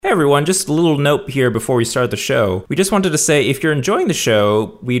Hey everyone, just a little note here before we start the show. We just wanted to say if you're enjoying the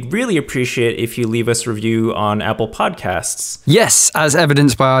show, we'd really appreciate if you leave us a review on Apple Podcasts. Yes, as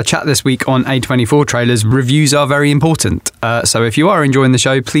evidenced by our chat this week on A24 Trailers, reviews are very important. So if you are enjoying the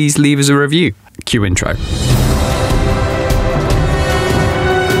show, please leave us a review. Cue intro.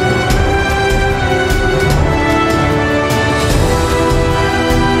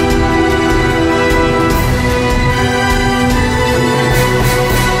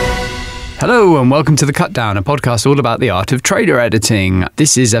 Hello and welcome to the Cutdown, a podcast all about the art of trailer editing.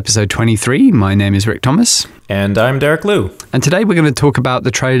 This is episode 23. My name is Rick Thomas. And I'm Derek Liu. And today we're going to talk about the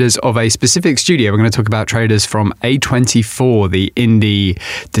trailers of a specific studio. We're going to talk about trailers from A24, the indie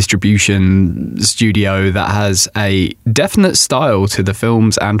distribution studio that has a definite style to the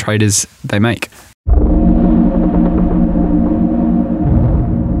films and trailers they make.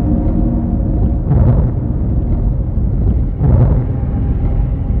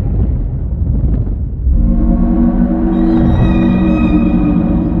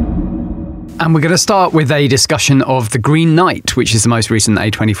 And we're going to start with a discussion of The Green Knight, which is the most recent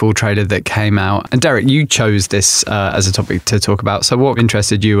A24 trailer that came out. And Derek, you chose this as a topic to talk about. So what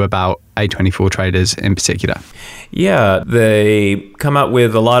interested you about A24 trailers in particular? Yeah, they come out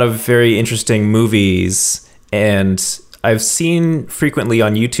with a lot of very interesting movies. And I've seen frequently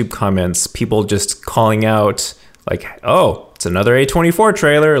on YouTube comments, people just calling out like, oh, it's another A24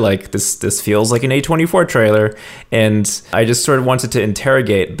 trailer. Like this feels like an A24 trailer. And I just sort of wanted to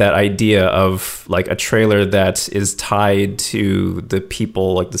interrogate that idea of like a trailer that is tied to the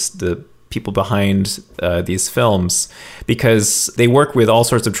people, like the people behind these films, because they work with all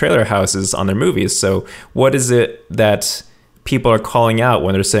sorts of trailer houses on their movies. So what is it that people are calling out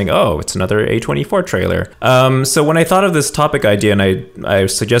when they're saying, oh, it's another A24 trailer? So when I thought of this topic idea and I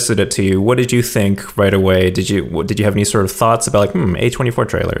suggested it to you, what did you think right away? Did you have any sort of thoughts about like, A24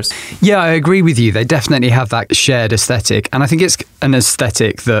 trailers? Yeah, I agree with you. They definitely have that shared aesthetic. And I think it's an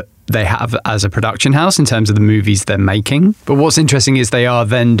aesthetic that they have as a production house in terms of the movies they're making. But what's interesting is they are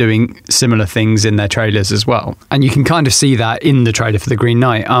then doing similar things in their trailers as well. And you can kind of see that in the trailer for The Green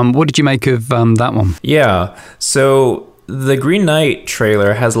Knight. What did you make of that one? Yeah, so The Green Knight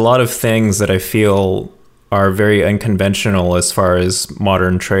trailer has a lot of things that I feel are very unconventional as far as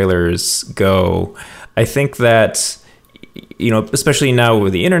modern trailers go. I think that, especially now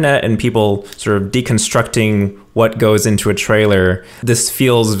with the internet and people sort of deconstructing what goes into a trailer, this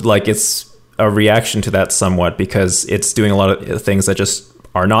feels like it's a reaction to that somewhat, because it's doing a lot of things that just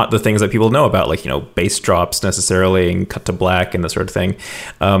are not the things that people know about, like, bass drops necessarily and cut to black and that sort of thing.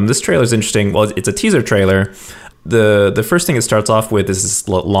 This trailer is interesting. Well, it's a teaser trailer. The first thing it starts off with is this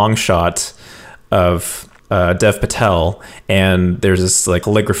long shot of Dev Patel, and there's this like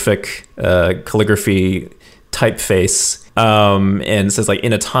calligraphy typeface, and it says like,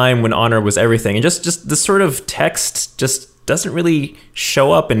 in a time when honor was everything, and just this sort of text just doesn't really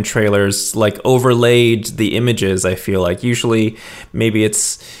show up in trailers, like overlaid the images. I feel like usually maybe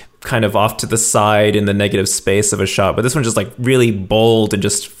it's kind of off to the side in the negative space of a shot, but this one's just like really bold and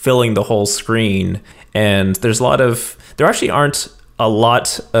just filling the whole screen. And there actually aren't a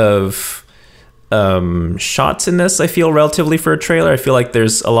lot of shots in this, I feel, relatively, for a trailer. I feel like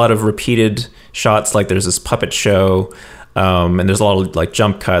there's a lot of repeated shots, like there's this puppet show, and there's a lot of like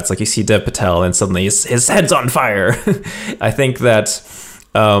jump cuts, like you see Dev Patel and suddenly his head's on fire. I think that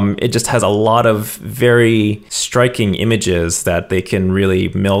it just has a lot of very striking images that they can really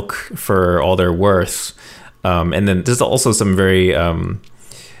milk for all their worth. And then there's also some very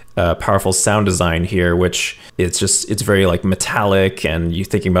powerful sound design here, which it's very like metallic, and you're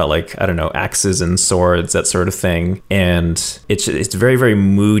thinking about like, I don't know, axes and swords, that sort of thing. And it's very, very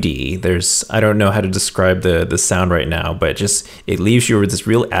moody. I don't know how to describe the sound right now, but it leaves you with this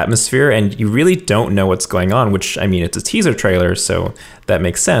real atmosphere, and you really don't know what's going on, which, I mean, it's a teaser trailer, so that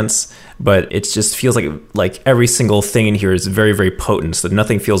makes sense. But it just feels like every single thing in here is very, very potent, so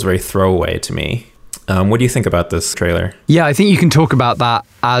nothing feels very throwaway to me. What do you think about this trailer? Yeah, I think you can talk about that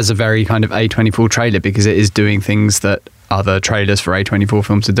as a very kind of A24 trailer, because it is doing things that other trailers for A24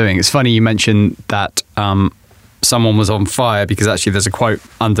 films are doing. It's funny you mentioned that someone was on fire, because actually there's a quote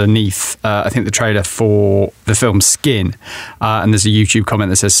underneath, I think, the trailer for the film Skin. And there's a YouTube comment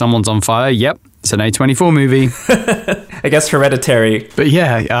that says, "Someone's on fire. Yep, it's an A24 movie." I guess Hereditary. But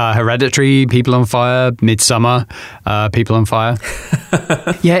yeah, Hereditary, People on Fire, Midsommar, People on Fire.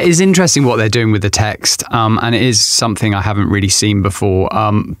 Yeah, it's interesting what they're doing with the text, and it is something I haven't really seen before.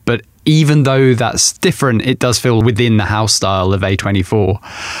 But even though that's different, it does feel within the house style of A24.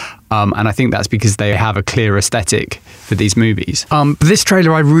 And I think that's because they have a clear aesthetic for these movies. This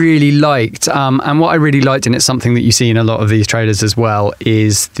trailer I really liked. And what I really liked, and it's something that you see in a lot of these trailers as well,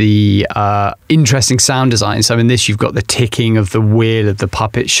 is the interesting sound design. So in this, you've got the ticking of the wheel of the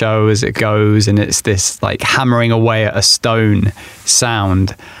puppet show as it goes. And it's this like hammering away at a stone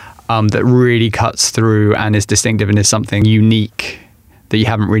sound that really cuts through and is distinctive and is something unique that you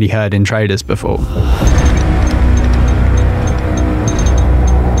haven't really heard in trailers before.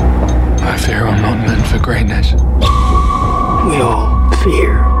 I fear I'm not meant for greatness. We all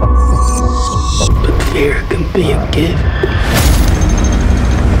fear, but fear can be a gift.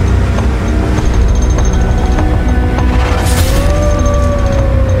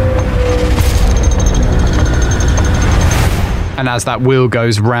 And as that wheel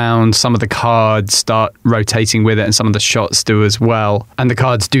goes round, some of the cards start rotating with it, and some of the shots do as well. And the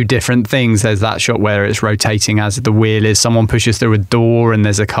cards do different things. There's that shot where it's rotating as the wheel is. Someone pushes through a door, and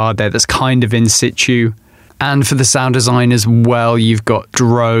there's a card there that's kind of in situ. And for the sound design as well, you've got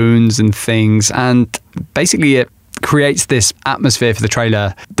drones and things. And basically, it creates this atmosphere for the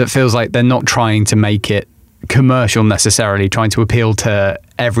trailer that feels like they're not trying to make it commercial necessarily, trying to appeal to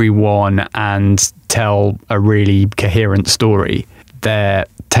everyone and tell a really coherent story. They're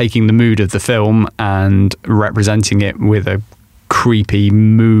taking the mood of the film and representing it with a creepy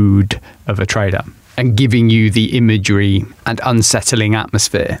mood of a trailer and giving you the imagery and unsettling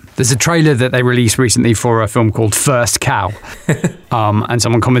atmosphere. There's a trailer that they released recently for a film called First Cow. And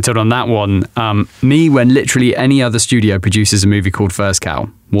someone commented on that one. Me, when literally any other studio produces a movie called First Cow,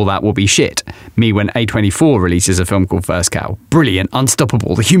 well, that will be shit. Me, when A24 releases a film called First Cow, brilliant,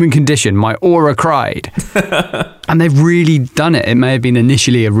 unstoppable, the human condition, my aura cried. And they've really done it. It may have been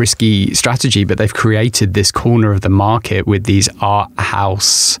initially a risky strategy, but they've created this corner of the market with these art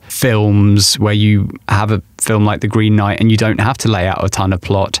house films where you have a film like The Green Knight and you don't have to lay out a ton of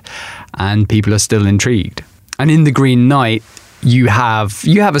plot and people are still intrigued. And in The Green Knight, you have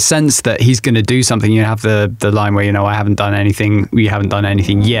a sense that he's going to do something. You have the line where, I haven't done anything, we haven't done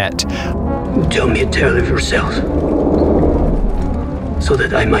anything yet. Tell me a tale of yourself, so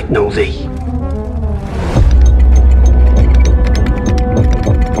that I might know thee.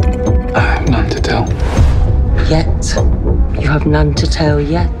 I have none to tell. Yet? You have none to tell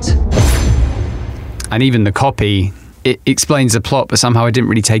yet? And even the copy, it explains the plot, but somehow I didn't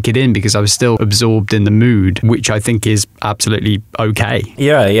really take it in because I was still absorbed in the mood, which I think is absolutely okay.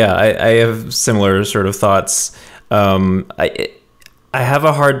 Yeah, I have similar sort of thoughts. I have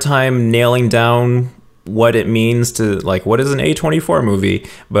a hard time nailing down what it means to, like, what is an A24 movie,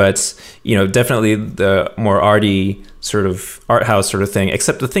 but definitely the more arty sort of art house sort of thing.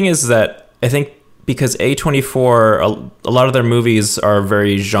 Except the thing is that I think because A24, a lot of their movies are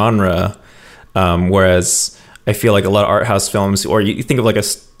very genre, whereas I feel like a lot of art house films, or you think of like a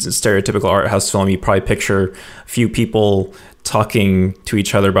stereotypical art house film, you probably picture a few people talking to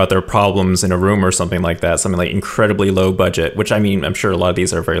each other about their problems in a room or something like that, something like incredibly low budget, which I mean, I'm sure a lot of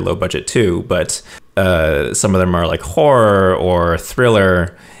these are very low budget too, but some of them are like horror or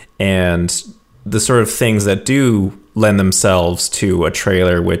thriller, and the sort of things that do lend themselves to a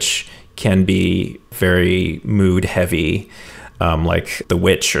trailer, which can be very mood heavy, like The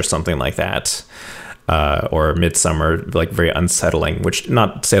Witch or something like that. Or Midsommar, like very unsettling, which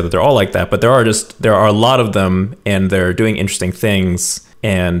not to say that they're all like that, but there are a lot of them and they're doing interesting things.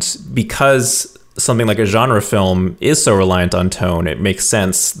 And because something like a genre film is so reliant on tone, it makes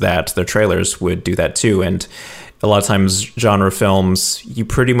sense that the trailers would do that too. And a lot of times genre films, you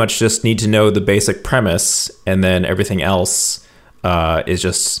pretty much just need to know the basic premise and then everything else is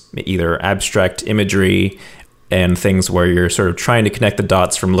just either abstract imagery and things where you're sort of trying to connect the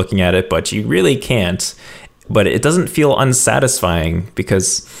dots from looking at it, but you really can't. But it doesn't feel unsatisfying,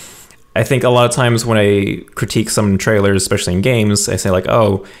 because I think a lot of times when I critique some trailers, especially in games, I say like,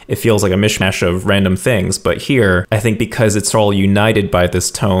 oh, it feels like a mishmash of random things. But here, I think because it's all united by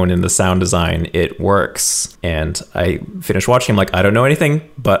this tone and the sound design, it works. And I finished watching, I'm like, I don't know anything,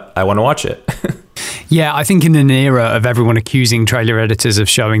 but I want to watch it. Yeah, I think in an era of everyone accusing trailer editors of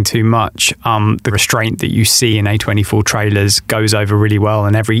showing too much, the restraint that you see in A24 trailers goes over really well.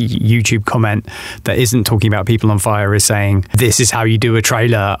 And every YouTube comment that isn't talking about People on Fire is saying, this is how you do a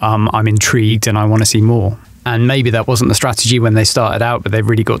trailer. I'm intrigued and I want to see more. And maybe that wasn't the strategy when they started out, but they've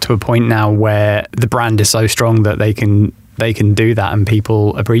really got to a point now where the brand is so strong that they can do that and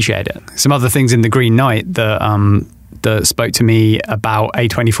people appreciate it. Some other things in The Green Knight that that spoke to me about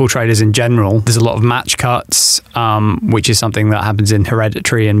A24 trailers in general. There's a lot of match cuts, which is something that happens in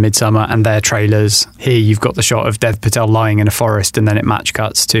Hereditary and Midsommar and their trailers. Here you've got the shot of Dev Patel lying in a forest, and then it match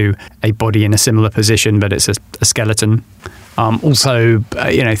cuts to a body in a similar position, but it's a skeleton. Also,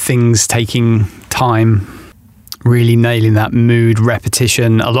 things taking time, really nailing that mood,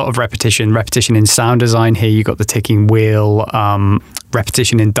 repetition, a lot of repetition in sound design. Here you got the ticking wheel,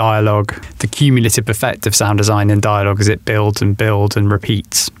 repetition in dialogue, the cumulative effect of sound design in dialogue as it builds and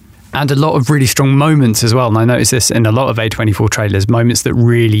repeats. And a lot of really strong moments as well. And I noticed this in a lot of A24 trailers, moments that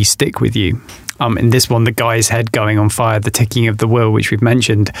really stick with you. In this one, the guy's head going on fire, the ticking of the wheel, which we've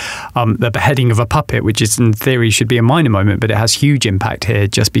mentioned, the beheading of a puppet, which is in theory should be a minor moment, but it has huge impact here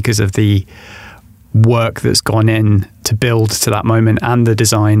just because of the work that's gone in to build to that moment and the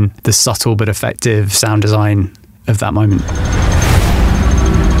design, the subtle but effective sound design of that moment.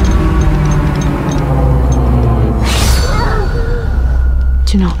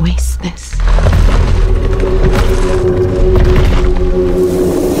 Do not waste this.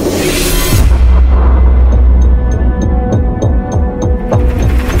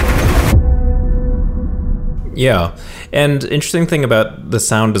 Yeah. And interesting thing about the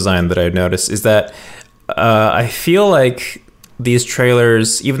sound design that I've noticed is that I feel like these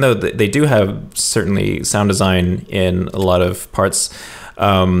trailers, even though they do have certainly sound design in a lot of parts,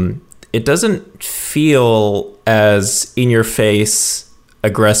 it doesn't feel as in your face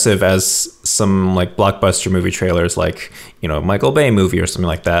aggressive as some like blockbuster movie trailers, like, Michael Bay movie or something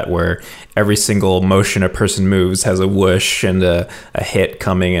like that, where every single motion a person moves has a whoosh and a hit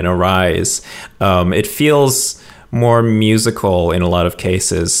coming and a rise. It feels more musical in a lot of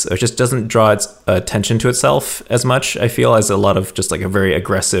cases. It just doesn't draw its attention to itself as much, I feel, as a lot of just like a very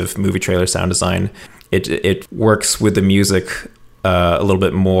aggressive movie trailer sound design. It works with the music a little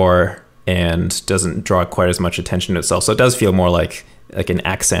bit more and doesn't draw quite as much attention to itself. So it does feel more like an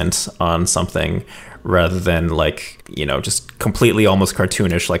accent on something rather than just completely almost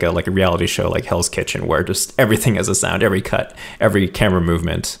cartoonish, like a reality show like Hell's Kitchen, where just everything has a sound, every cut, every camera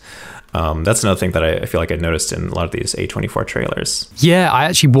movement. That's another thing that I feel like I noticed in a lot of these A24 trailers. Yeah, I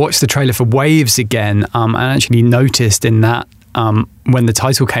actually watched the trailer for Waves again. I actually noticed in that when the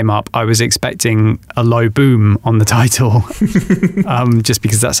title came up, I was expecting a low boom on the title, just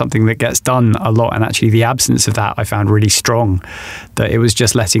because that's something that gets done a lot. And actually the absence of that I found really strong, that it was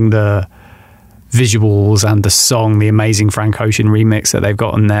just letting the visuals and the song, the amazing Frank Ocean remix that they've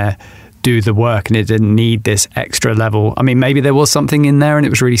got on there, do the work, and it didn't need this extra level. I mean, maybe there was something in there and it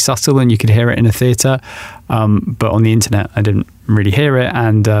was really subtle and you could hear it in a theatre, but on the internet I didn't really hear it,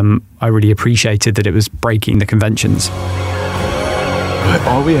 and I really appreciated that it was breaking the conventions. But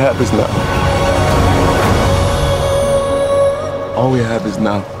all we have is now. All we have is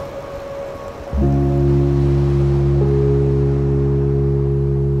now.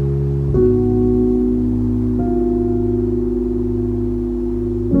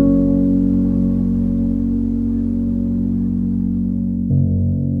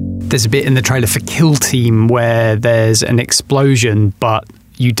 There's a bit in the trailer for Kill Team where there's an explosion, but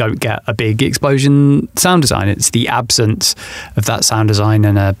you don't get a big explosion sound design. It's the absence of that sound design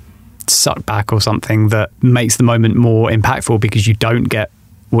and a suck back or something that makes the moment more impactful, because you don't get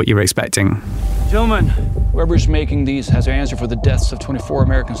what you're expecting. Gentlemen, whoever's making these has an answer for the deaths of 24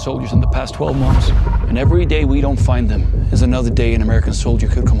 American soldiers in the past 12 months. And every day we don't find them is another day an American soldier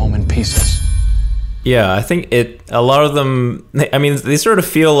could come home in pieces. Yeah, I think a lot of them, I mean, they sort of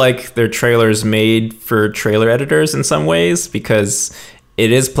feel like they're trailers made for trailer editors in some ways, because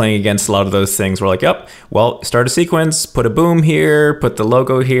it is playing against a lot of those things. We're like, yep, well, start a sequence, put a boom here, put the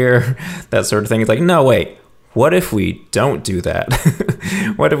logo here, that sort of thing. It's like, no, wait, what if we don't do that?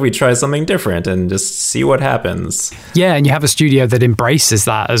 What if we try something different and just see what happens? Yeah, and you have a studio that embraces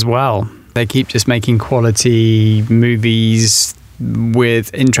that as well. They keep just making quality movies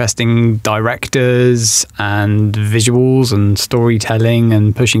with interesting directors and visuals and storytelling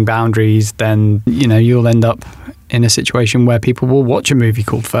and pushing boundaries. Then, you'll end up in a situation where people will watch a movie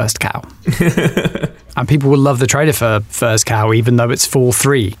called First Cow. And people will love the trailer for First Cow, even though it's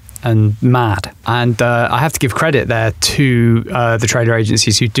 4:3 and mad. And I have to give credit there to the trailer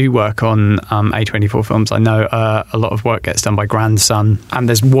agencies who do work on A24 films. I know a lot of work gets done by Grandson, and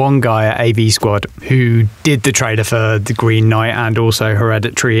there's one guy at AV Squad who did the trailer for The Green Knight and also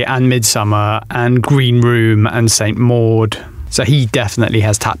Hereditary and Midsommar and Green Room and Saint Maud. So he definitely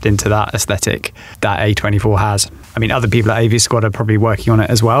has tapped into that aesthetic that A24 has. I mean, other people at AV Squad are probably working on it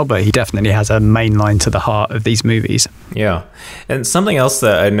as well, but he definitely has a main line to the heart of these movies. Yeah. And something else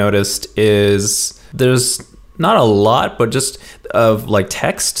that I noticed is there's not a lot, but just of like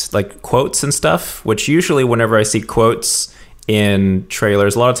text, like quotes and stuff, which usually whenever I see quotes in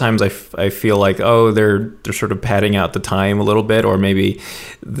trailers, a lot of times I feel like, oh, they're sort of padding out the time a little bit, or maybe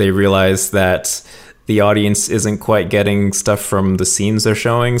they realize that the audience isn't quite getting stuff from the scenes they're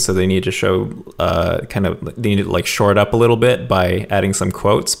showing, so they need to show they need to like short up a little bit by adding some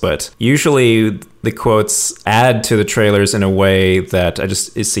quotes. But usually the quotes add to the trailers in a way that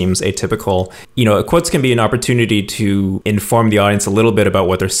it seems atypical. You know, quotes can be an opportunity to inform the audience a little bit about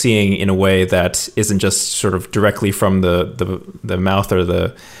what they're seeing in a way that isn't just sort of directly from the mouth or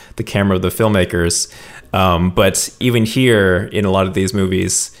the camera of the filmmakers. But even here, in a lot of these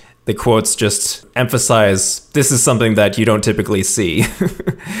movies, the quotes just emphasize this is something that you don't typically see.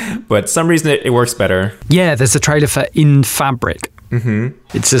 But some reason it works better. Yeah, there's a trailer for In Fabric. Mm-hmm.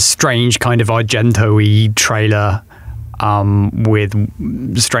 It's a strange kind of Argento-y trailer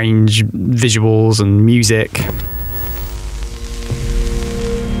with strange visuals and music.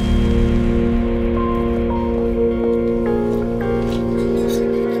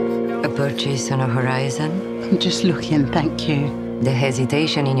 A purchase on a horizon? I'm just looking, thank you. The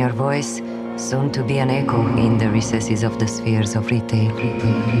hesitation in your voice, soon to be an echo in the recesses of the spheres of retail.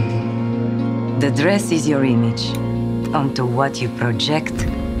 The dress is your image, onto what you project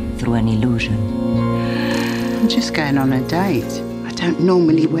through an illusion. I'm just going on a date. I don't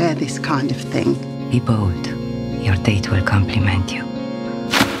normally wear this kind of thing. Be bold. Your date will compliment you.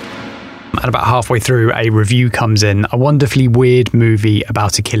 And about halfway through, a review comes in, a wonderfully weird movie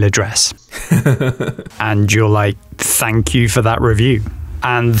about a killer dress. And you're like, thank you for that review.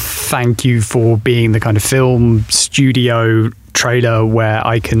 And thank you for being the kind of film studio trailer where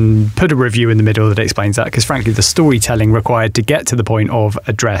I can put a review in the middle that explains that, because frankly the storytelling required to get to the point of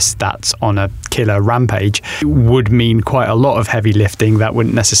a dress that's on a killer rampage would mean quite a lot of heavy lifting that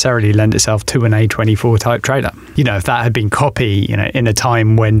wouldn't necessarily lend itself to an A24 type trailer. You know, if that had been copy, you know, in a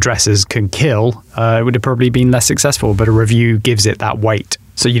time when dresses can kill, it would have probably been less successful, but a review gives it that weight.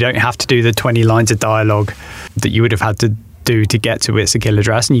 So you don't have to do the 20 lines of dialogue that you would have had to do to get to It's a Killer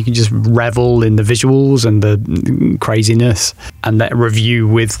Dress, and you can just revel in the visuals and the craziness and let a review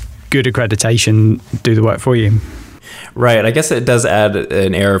with good accreditation do the work for you. Right. I guess it does add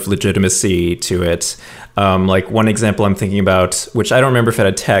an air of legitimacy to it. Like one example I'm thinking about, which I don't remember if it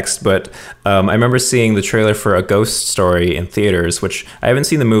had text, but I remember seeing the trailer for A Ghost Story in theaters, which I haven't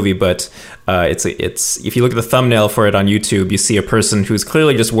seen the movie, but it's if you look at the thumbnail for it on YouTube, you see a person who's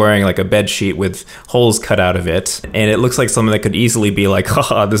clearly just wearing like a bed sheet with holes cut out of it, and it looks like something that could easily be like,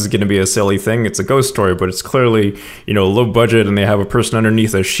 haha, this is going to be a silly thing. It's a ghost story, but it's clearly, you know, low budget, and they have a person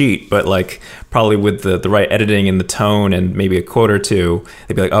underneath a sheet, but like probably with the right editing and the tone and maybe a quote or two,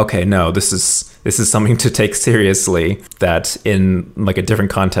 they'd be like, okay, no, this is something to take seriously that in like a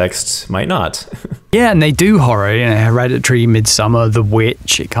different context might not. Yeah, and they do horror, you know, Hereditary, Midsommar, The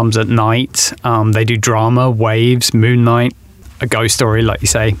Witch, It Comes at Night. They do drama, Waves, Moonlight, A Ghost Story, like you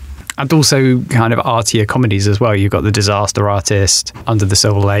say. And also kind of artier comedies as well. You've got The Disaster Artist, Under the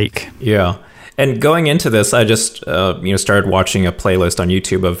Silver Lake. Yeah. And going into this, I just started watching a playlist on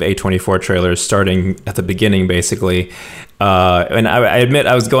YouTube of A24 trailers, starting at the beginning, basically. And I admit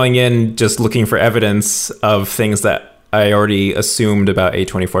I was going in just looking for evidence of things that I already assumed about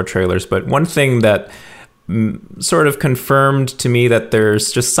A24 trailers. But one thing that sort of confirmed to me that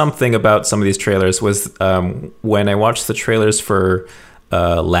there's just something about some of these trailers was when I watched the trailers for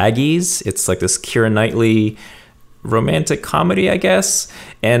Laggies. It's like this Keira Knightley romantic comedy, I guess.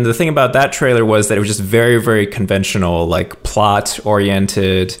 And the thing about that trailer was that it was just very, very conventional, like plot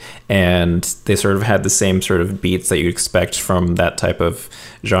oriented, and they sort of had the same sort of beats that you'd expect from that type of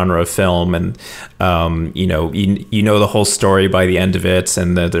genre of film. And you know the whole story by the end of it,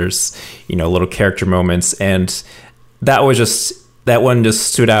 and there's little character moments, and that one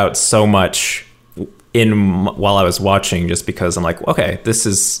just stood out so much while I was watching, just because I'm like, okay, this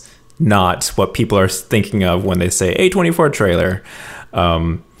is not what people are thinking of when they say A24 trailer.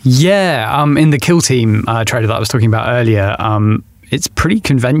 In the Kill Team trailer that I was talking about earlier, it's pretty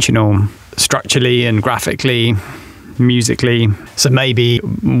conventional structurally and graphically, musically. So maybe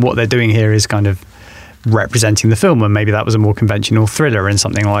what they're doing here is kind of representing the film, and maybe that was a more conventional thriller, and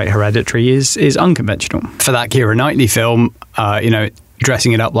something like Hereditary is unconventional. For that Keira Knightley film,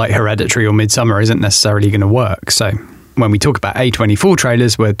 dressing it up like Hereditary or Midsommar isn't necessarily going to work. So when we talk about A24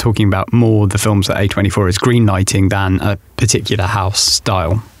 trailers, we're talking about more the films that A24 is greenlighting than a particular house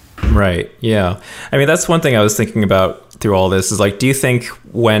style. Right, yeah. I mean, that's one thing I was thinking about through all this is like, do you think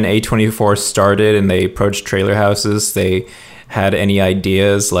when A24 started and they approached trailer houses, they had any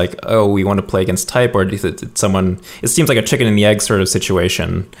ideas like, oh, we want to play against type, or did someone, it seems like a chicken and the egg sort of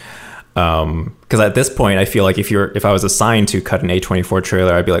situation. Because at this point, I feel like if I was assigned to cut an A24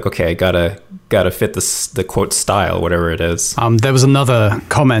 trailer, I'd be like, okay, I gotta fit the quote style, whatever it is. There was another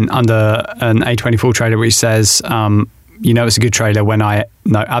comment under an A24 trailer which says, it's a good trailer when I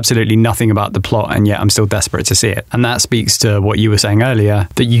know absolutely nothing about the plot and yet I'm still desperate to see it. And that speaks to what you were saying earlier,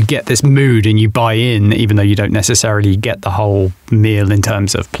 that you get this mood and you buy in even though you don't necessarily get the whole meal in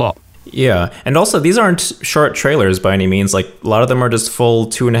terms of plot. Yeah, and also these aren't short trailers by any means. Like, a lot of them are just full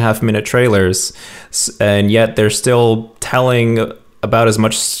 2.5-minute trailers, and yet they're still telling about as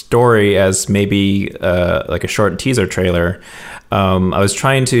much story as maybe like a short teaser trailer. I was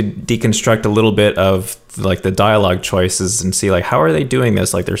trying to deconstruct a little bit of like the dialogue choices and see like, how are they doing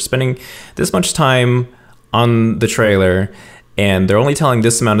this? Like, they're spending this much time on the trailer and they're only telling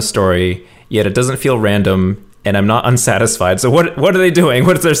this amount of story, yet it doesn't feel random and I'm not unsatisfied. So what are they doing?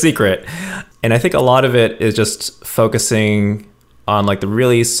 What is their secret? And I think a lot of it is just focusing on like the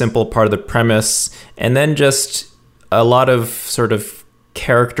really simple part of the premise, and then just a lot of sort of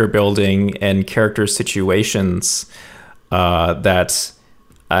character building and character situations that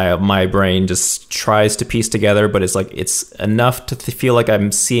my brain just tries to piece together, but it's like it's enough to feel like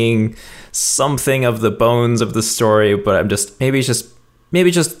I'm seeing something of the bones of the story, but I'm just maybe just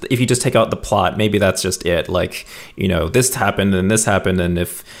if you just take out the plot, maybe that's just it. Like, this happened and this happened, and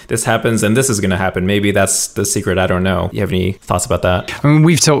if this happens, then this is going to happen. Maybe that's the secret. I don't know. You have any thoughts about that? I mean,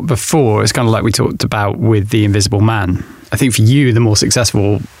 we've talked before, it's kind of like we talked about with The Invisible Man. I think for you, the more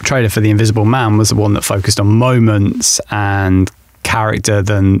successful trailer for The Invisible Man was the one that focused on moments and character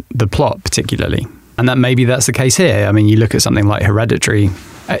than the plot particularly. And that maybe that's the case here. I mean, you look at something like Hereditary,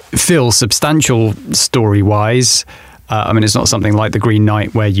 it feels substantial story-wise. I mean, it's not something like The Green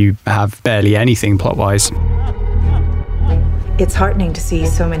Knight where you have barely anything plot-wise. It's heartening to see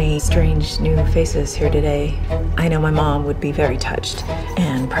so many strange new faces here today. I know my mom would be very touched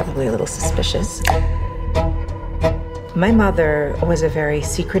and probably a little suspicious. My mother was a very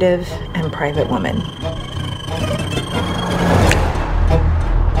secretive and private woman.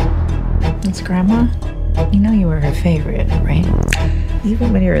 It's Grandma. You know you were her favorite, right?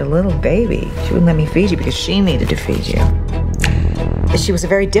 Even when you were a little baby, she wouldn't let me feed you because she needed to feed you. She was a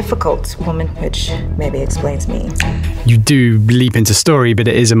very difficult woman, which maybe explains me. You do leap into story, but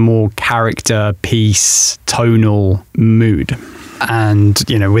it is a more character piece, tonal mood. And,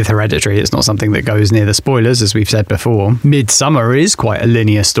 with Hereditary, it's not something that goes near the spoilers, as we've said before. Midsommar is quite a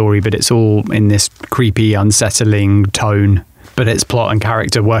linear story, but it's all in this creepy, unsettling tone. But it's plot and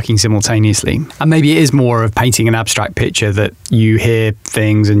character working simultaneously. And maybe it is more of painting an abstract picture, that you hear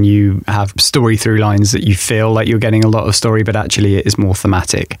things and you have story through lines that you feel like you're getting a lot of story, but actually it is more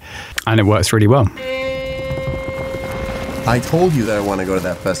thematic. And it works really well. I told you that I want to go to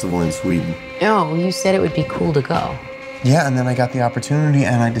that festival in Sweden. No, you said it would be cool to go. Yeah, and then I got the opportunity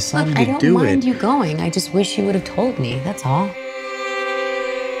and I decided to do it. I don't mind you going. I just wish you would have told me, that's all.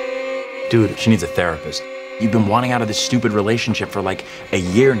 Dude, she needs a therapist. You've been wanting out of this stupid relationship for like a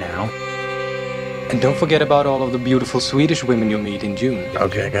year now. And don't forget about all of the beautiful Swedish women you'll meet in June.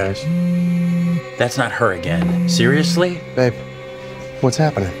 Okay, guys. That's not her again. Seriously? Babe, what's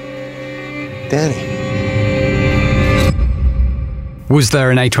happening? Danny. Was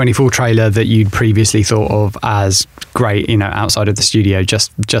there an A24 trailer that you'd previously thought of as great, outside of the studio,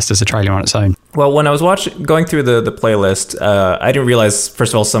 just as a trailer on its own? Well, when I was going through the playlist, I didn't realize,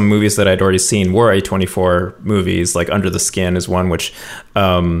 first of all, some movies that I'd already seen were A24 movies, like Under the Skin is one, which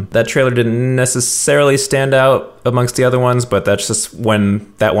that trailer didn't necessarily stand out amongst the other ones, but that's just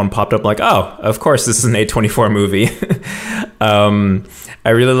when that one popped up, like, oh, of course, this is an A24 movie. I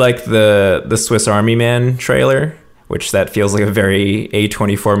really like the Swiss Army Man trailer, which that feels like a very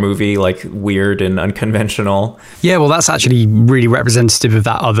A24 movie, like weird and unconventional. Yeah, well, that's actually really representative of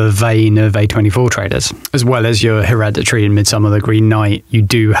that other vein of A24 trailers. As well as your Hereditary and Midsommar, The Green Knight, you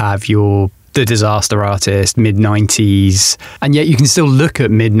do have the disaster artist, mid-90s, and yet you can still look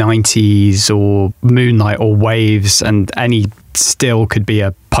at mid-90s or Moonlight or Waves, and any still could be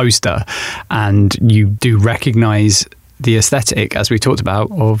a poster, and you do recognize the aesthetic, as we talked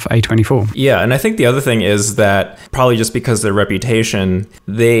about, of A24. Yeah, and I think the other thing is that probably just because of their reputation,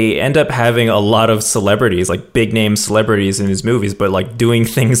 they end up having a lot of celebrities, like big name celebrities in these movies, but like doing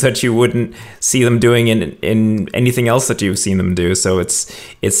things that you wouldn't see them doing in anything else that you've seen them do. So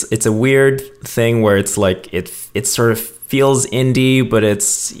it's a weird thing where it's like it sort of feels indie, but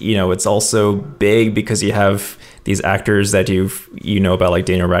it's it's also big because you have these actors that you know about, like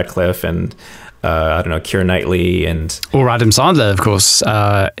Daniel Radcliffe and I don't know, Keira Knightley or Adam Sandler, of course,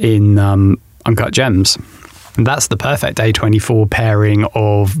 in Uncut Gems. And that's the perfect A24 pairing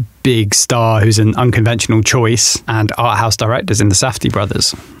of big star who's an unconventional choice and art house directors in the Safdie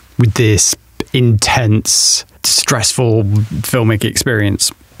brothers. with this intense, stressful filmic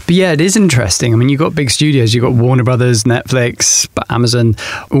experience. But yeah, it is interesting. I mean, you've got big studios, you've got Warner Brothers, Netflix, Amazon,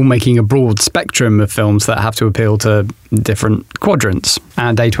 all making a broad spectrum of films that have to appeal to different quadrants.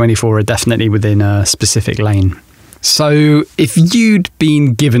 And A24 are definitely within a specific lane. So if you'd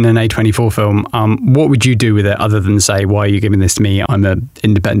been given an A24 film, what would you do with it other than say, why are you giving this to me? I'm an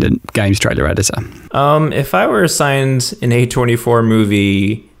independent games trailer editor. If I were assigned an A24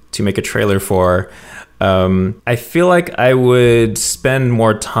 movie to make a trailer for, I feel like I would spend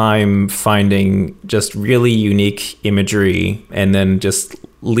more time finding just really unique imagery and then just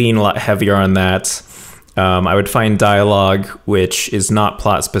lean a lot heavier on that. I would find dialogue which is not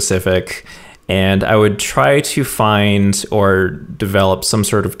plot specific, and I would try to find or develop some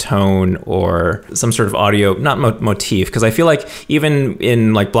sort of tone or some sort of audio, not motif, because I feel like even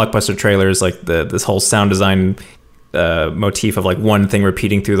in like blockbuster trailers, like this whole sound design motif of like one thing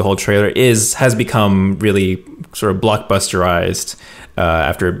repeating through the whole trailer has become really sort of blockbusterized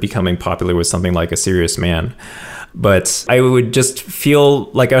after becoming popular with something like A Serious Man. But I would just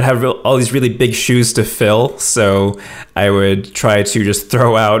feel like I would have all these really big shoes to fill, so I would try to just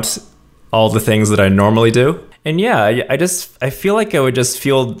throw out all the things that I normally do. And yeah, I feel like I would just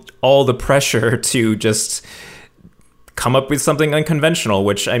feel all the pressure to just come up with something unconventional,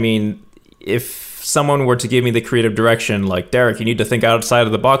 which, I mean, if someone were to give me the creative direction, like, Derek, you need to think outside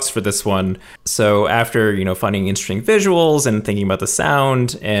of the box for this one. So after, finding interesting visuals and thinking about the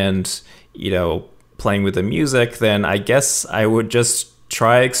sound and, playing with the music, then I guess I would just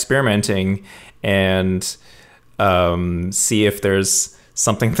try experimenting and see if there's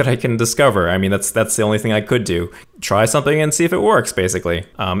something that I can discover. I mean, that's the only thing I could do. Try something and see if it works, basically.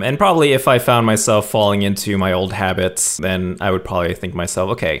 And probably if I found myself falling into my old habits, then I would probably think to myself,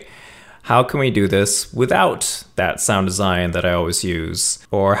 okay, how can we do this without that sound design that I always use?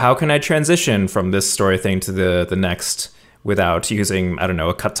 Or how can I transition from this story thing to the next without using, I don't know,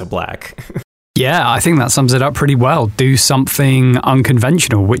 a cut to black? Yeah, I think that sums it up pretty well. Do something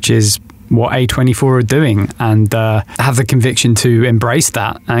unconventional, which is what A24 are doing, and have the conviction to embrace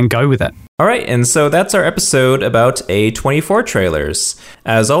that and go with it. All right, and so that's our episode about A24 trailers.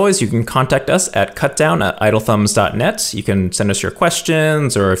 As always, you can contact us at cutdown@idlethumbs.net. You can send us your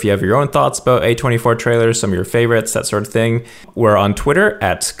questions, or if you have your own thoughts about A24 trailers, some of your favorites, that sort of thing. We're on Twitter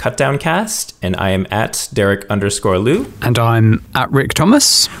at CutdownCast, and I am at Derek_Lou. And I'm at Rick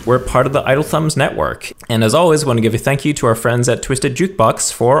Thomas. We're part of the Idle Thumbs Network. And as always, I want to give a thank you to our friends at Twisted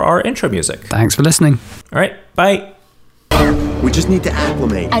Jukebox for our intro music. Thanks for listening. All right, bye. We just need to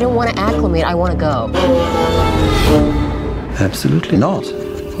acclimate. I don't want to acclimate. I want to go. Absolutely not.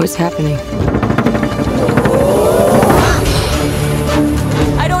 What's happening?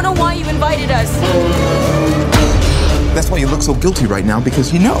 I don't know why you invited us. That's why you look so guilty right now,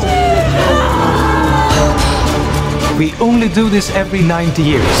 because you know. We only do this every 90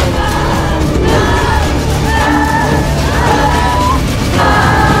 years.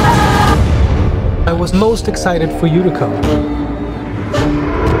 I was most excited for you to come.